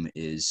volume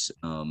is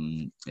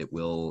it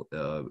will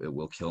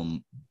kill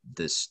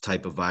this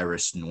type of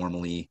virus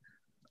normally,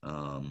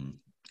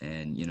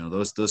 and, you know,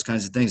 those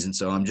kinds of things. And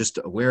so I'm just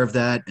aware of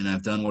that, and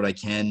I've done what I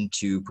can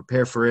to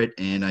prepare for it,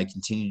 and I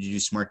continue to do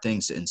smart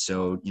things. And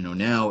so, you know,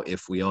 now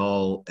if we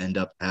all end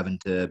up having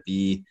to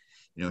be,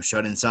 you know,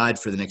 shut inside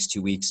for the next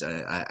 2 weeks,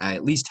 I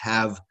at least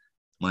have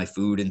my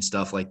food and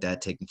stuff like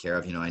that taken care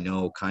of. I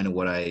know kind of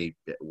what I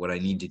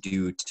need to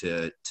do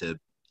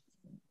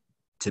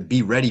to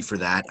be ready for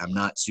that. I'm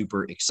not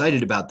super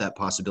excited about that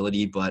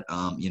possibility, but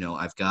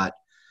I've got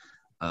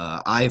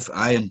I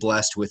am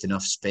blessed with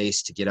enough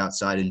space to get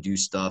outside and do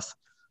stuff.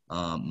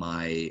 On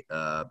the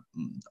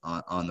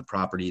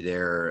property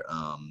there,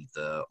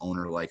 the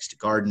owner likes to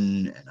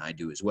garden, and I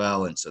do as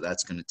well, and so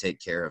that's going to take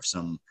care of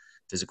some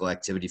physical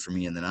activity for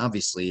me. And then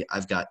obviously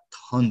I've got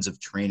tons of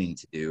training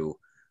to do.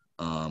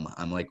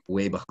 I'm like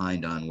way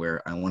behind on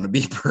where I want to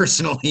be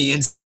personally,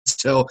 and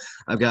so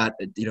I've got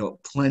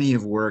plenty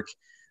of work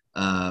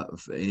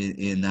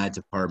in that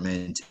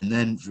department. And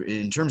then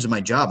in terms of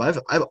my job,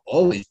 I've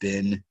always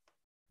been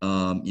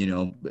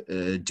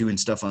doing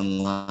stuff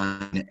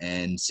online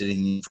and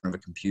sitting in front of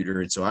a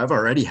computer. And so I've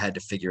already had to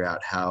figure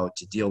out how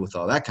to deal with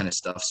all that kind of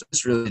stuff. So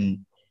it's really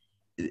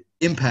didn't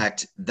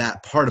impact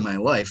that part of my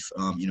life,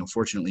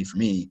 fortunately for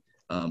me.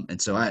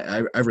 And so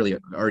I really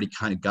already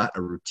kind of got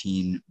a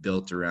routine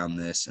built around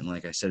this. And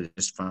like I said,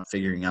 it's just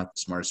figuring out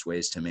the smartest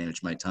ways to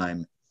manage my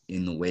time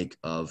in the wake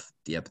of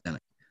the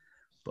epidemic.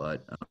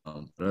 But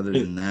other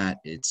than that,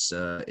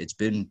 it's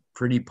been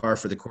pretty par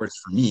for the course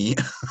for me.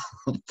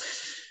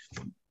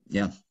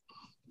 Yeah.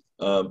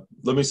 Let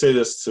me say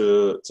this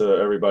to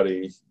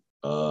everybody,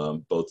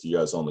 both you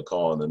guys on the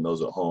call and then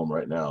those at home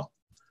right now.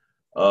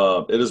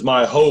 It is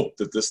my hope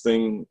that this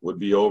thing would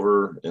be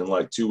over in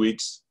like 2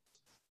 weeks.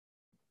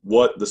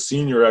 What the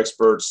senior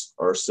experts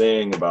are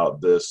saying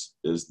about this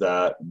is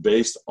that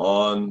based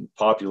on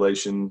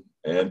population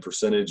and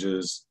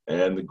percentages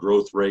and the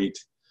growth rate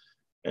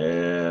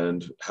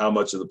and how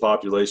much of the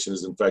population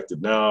is infected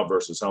now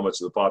versus how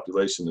much of the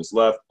population is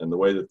left and the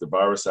way that the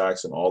virus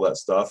acts and all that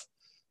stuff,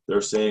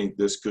 they're saying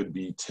this could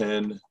be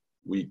 10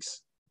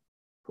 weeks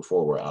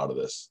before we're out of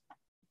this.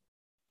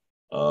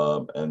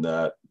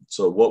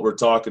 So what we're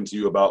talking to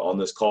you about on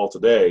this call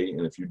today,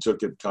 and if you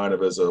took it kind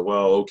of as a,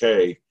 well,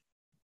 okay,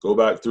 go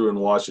back through and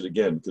watch it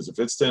again, because if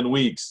it's 10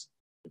 weeks,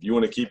 if you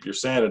want to keep your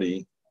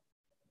sanity,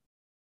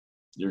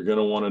 you're going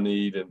to want to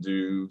need and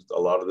do a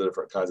lot of the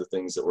different kinds of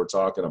things that we're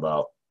talking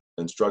about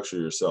and structure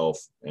yourself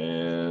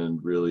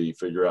and really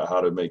figure out how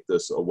to make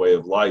this a way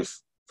of life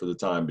for the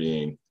time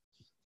being.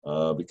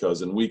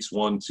 Because in weeks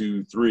 1,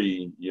 2,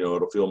 3,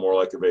 it'll feel more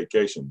like a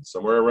vacation.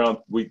 Somewhere around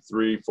week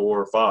 3,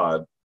 4,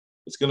 5,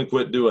 it's going to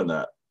quit doing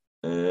that.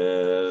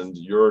 And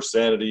your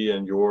sanity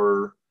and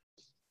your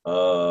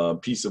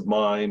peace of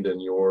mind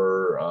and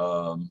your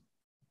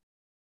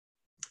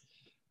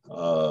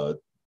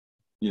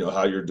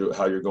how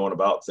you're going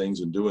about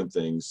things and doing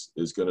things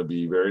is going to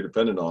be very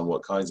dependent on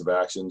what kinds of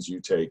actions you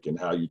take and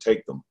how you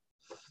take them.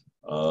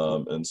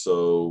 And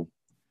so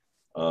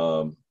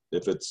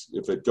if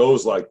it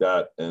goes like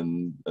that,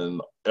 and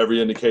every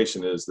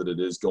indication is that it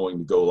is going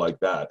to go like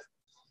that,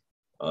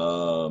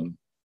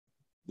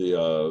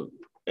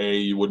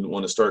 you wouldn't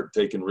want to start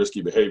taking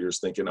risky behaviors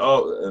thinking,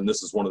 oh, and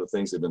this is one of the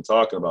things they've been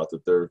talking about,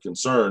 that they're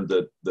concerned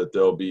that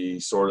there'll be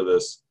sort of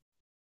this,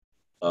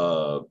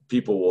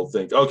 people will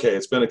think, okay,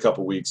 it's been a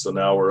couple weeks, so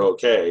now we're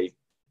okay,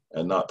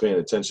 and not paying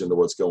attention to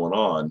what's going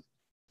on,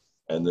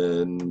 and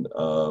then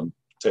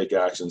take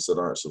actions that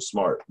aren't so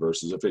smart,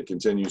 versus if it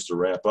continues to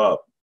ramp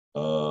up,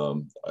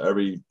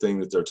 everything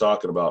that they're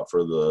talking about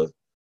for the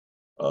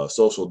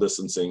social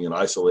distancing and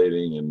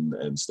isolating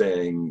and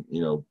staying,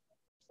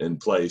 in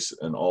place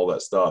and all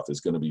that stuff is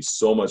going to be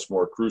so much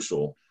more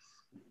crucial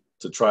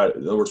to try.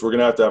 In other words, we're going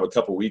to have a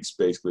couple weeks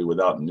basically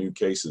without new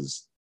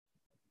cases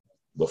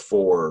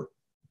before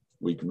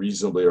we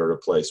reasonably are at a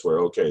place where,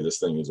 okay, this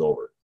thing is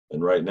over.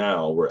 And right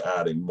now we're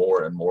adding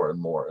more and more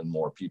and more and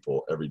more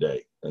people every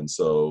day. And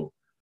so,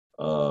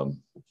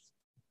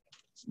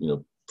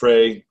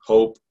 pray,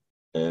 hope,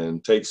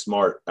 and take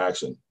smart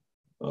action.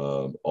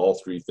 All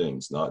three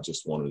things, not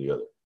just one or the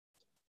other.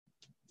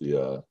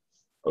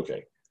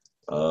 Okay.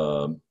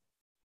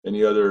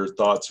 Any other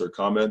thoughts or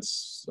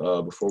comments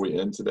before we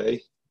end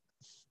today?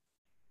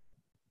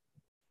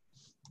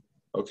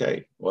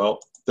 Okay, well,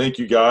 thank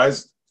you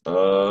guys.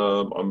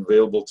 I'm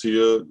available to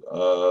you.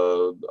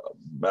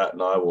 Matt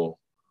and I will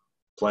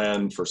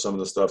plan for some of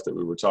the stuff that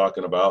we were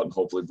talking about and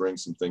hopefully bring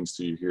some things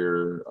to you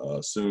here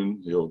soon.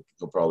 He'll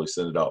probably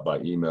send it out by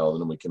email,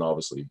 and then we can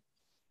obviously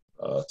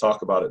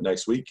talk about it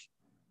next week.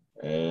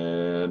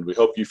 And we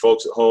hope you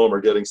folks at home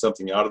are getting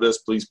something out of this.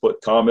 Please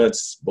put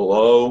comments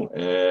below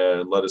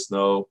and let us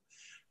know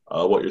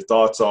what your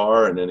thoughts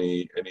are and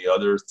any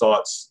other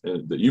thoughts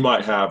that you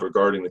might have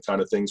regarding the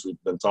kind of things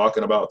we've been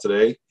talking about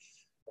today.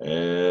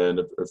 And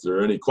if there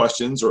are any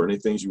questions or any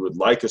things you would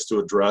like us to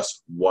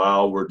address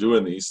while we're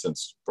doing these,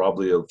 since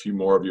probably a few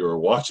more of you are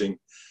watching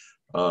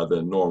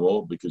than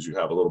normal because you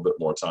have a little bit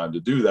more time to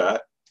do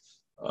that.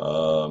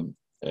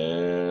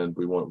 And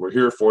we're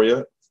here for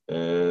you.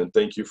 And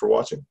thank you for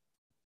watching.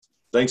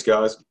 Thanks,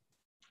 guys.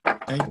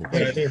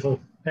 Thank you,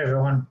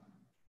 everyone.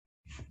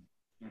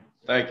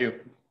 Thank you.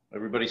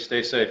 Everybody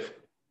stay safe.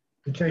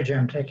 You too,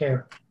 Jim. Take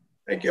care.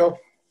 Thank you.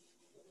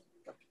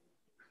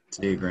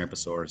 See you,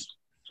 Grandpasaurus.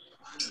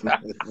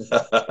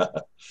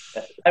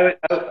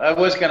 I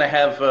was going to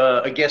have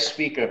a guest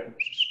speaker.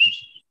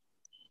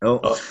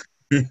 Oh.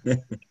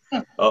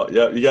 Oh,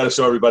 yeah, you got to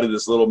show everybody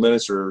this little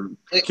miniature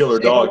killer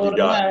dog you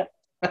got.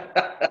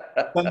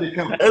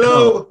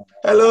 Hello,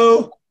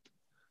 hello.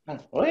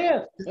 Oh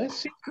yeah, let's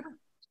see.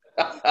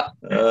 Uh,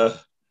 You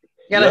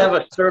gotta have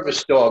a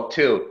service dog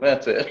too.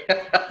 That's it.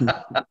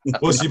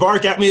 Will she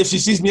bark at me if she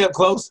sees me up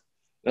close?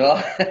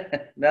 No,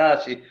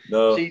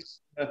 No. She's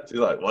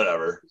like,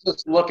 whatever.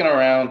 just looking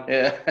around.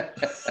 Yeah.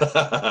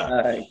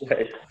 All right,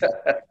 great.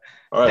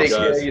 All right, Take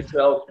care guys. of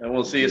yourself, and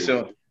we'll see you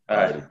soon. All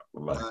right.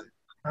 Bye.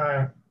 All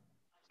right.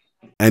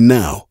 And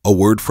now, a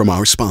word from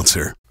our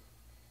sponsor.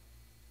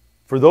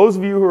 For those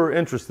of you who are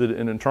interested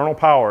in internal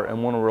power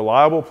and want a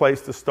reliable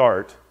place to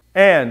start,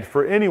 and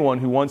for anyone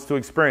who wants to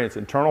experience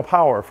internal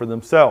power for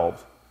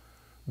themselves,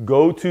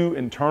 go to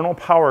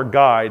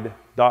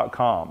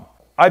internalpowerguide.com.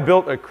 I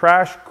built a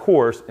crash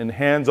course in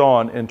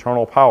hands-on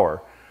internal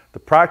power. The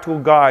Practical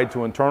Guide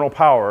to Internal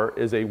Power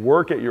is a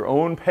work at your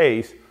own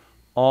pace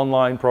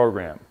online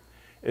program.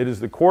 It is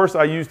the course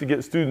I use to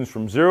get students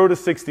from 0 to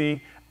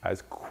 60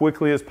 as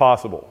quickly as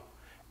possible,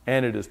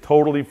 and it is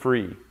totally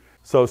free.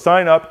 So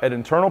sign up at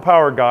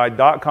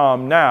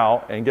internalpowerguide.com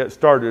now and get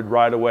started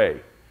right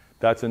away.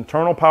 That's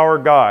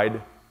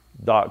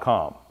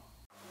internalpowerguide.com.